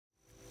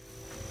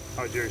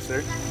Oh, yours,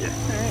 sir? Yeah.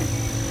 Hey.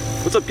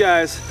 What's up,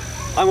 guys?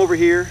 I'm over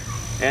here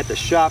at the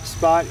shop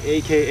spot,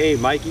 aka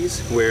Mikey's,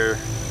 where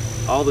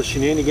all the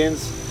shenanigans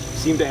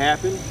seem to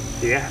happen.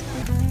 Yeah.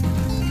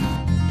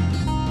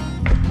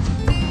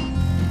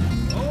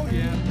 Oh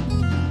yeah.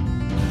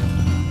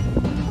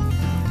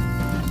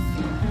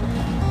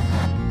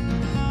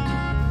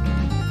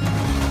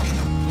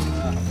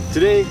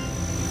 Today,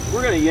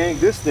 we're gonna yank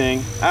this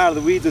thing out of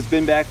the weeds that's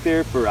been back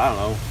there for, I don't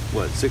know,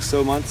 what, 6 or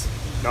so months?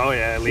 Oh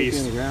yeah, at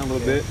least. In the ground a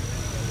little bit.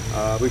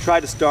 We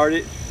tried to start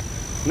it,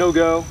 no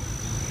go.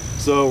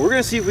 So we're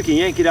gonna see if we can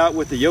yank it out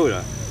with the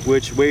Yoda,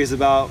 which weighs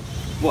about,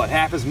 what,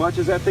 half as much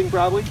as that thing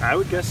probably? I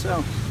would guess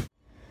so.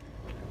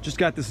 Just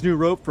got this new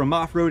rope from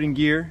Off-Roading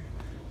Gear.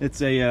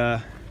 It's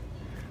a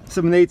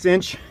 7/8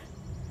 inch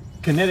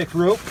kinetic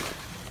rope.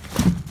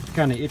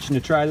 Kind of itching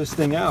to try this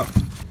thing out.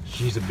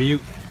 She's a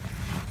beaut.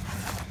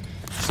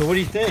 So what do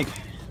you think?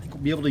 Think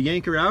we'll be able to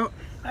yank her out?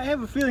 I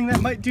have a feeling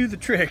that might do the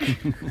trick.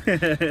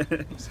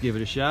 Let's give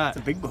it a shot.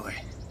 It's a big boy.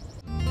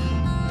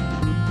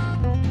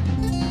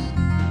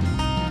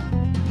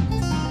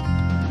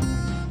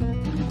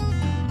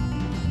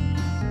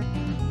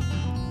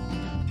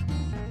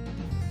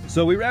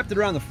 So we wrapped it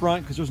around the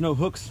front because there's no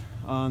hooks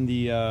on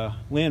the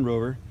Land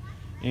Rover,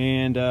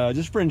 and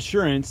just for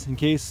insurance, in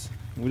case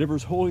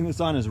whatever's holding this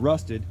on is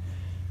rusted,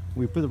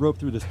 we put the rope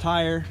through this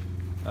tire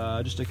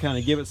just to kind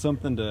of give it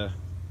something to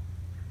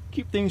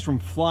keep things from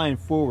flying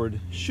forward.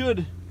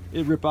 Should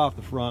it rip off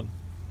the front,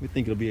 we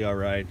think it'll be all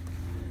right.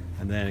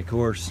 And then of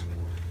course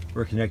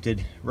we're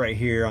connected right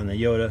here on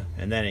the Yoda,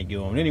 and that ain't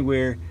going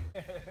anywhere.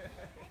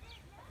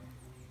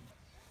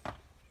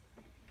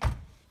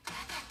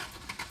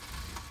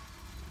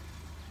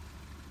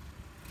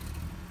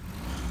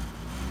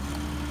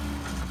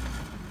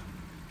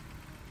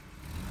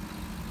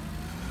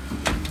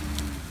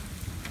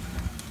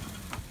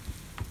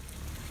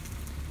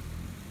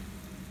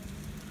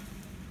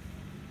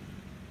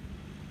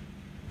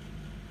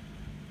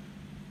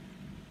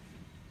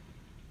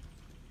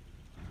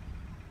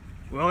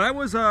 Well,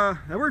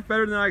 that worked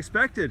better than I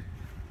expected.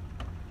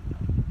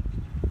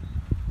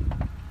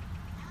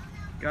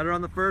 Got her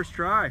on the first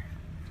try.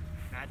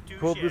 Not too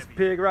Pulled shabby. this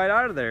pig right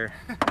out of there.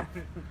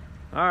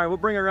 All right, we'll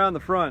bring her around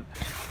the front.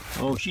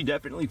 Oh, she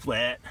definitely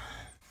flat.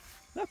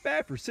 Not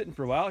bad for sitting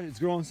for a while. It's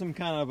growing some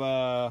kind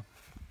of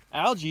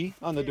algae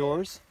on the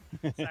doors.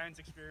 Science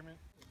experiment.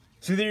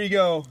 So there you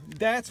go.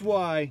 That's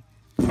why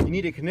you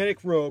need a kinetic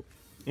rope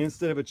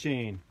instead of a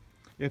chain.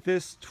 If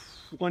this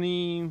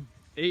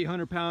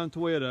 2,800-pound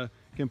Toyota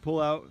can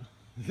pull out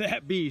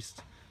that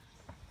beast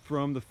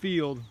from the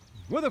field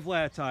with a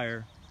flat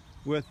tire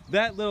with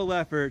that little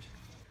effort,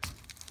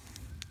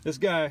 this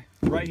guy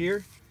right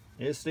here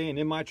is staying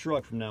in my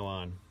truck from now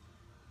on.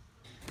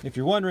 If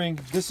you're wondering,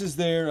 this is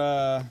their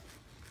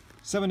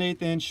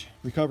 7/8 inch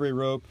recovery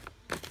rope,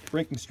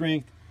 breaking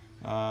strength,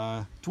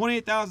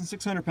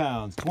 28,600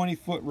 pounds,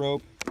 20-foot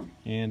rope,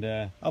 and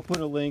I'll put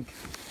a link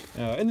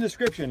in the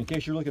description in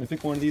case you're looking to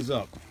pick one of these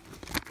up.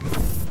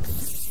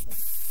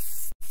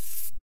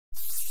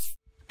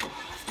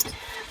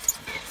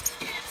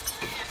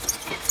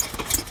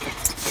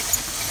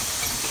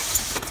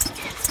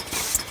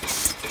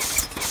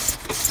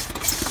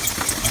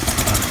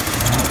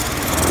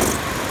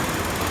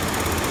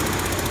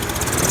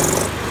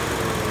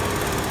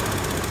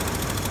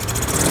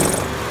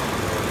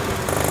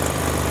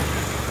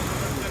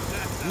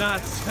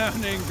 Not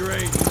sounding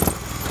great.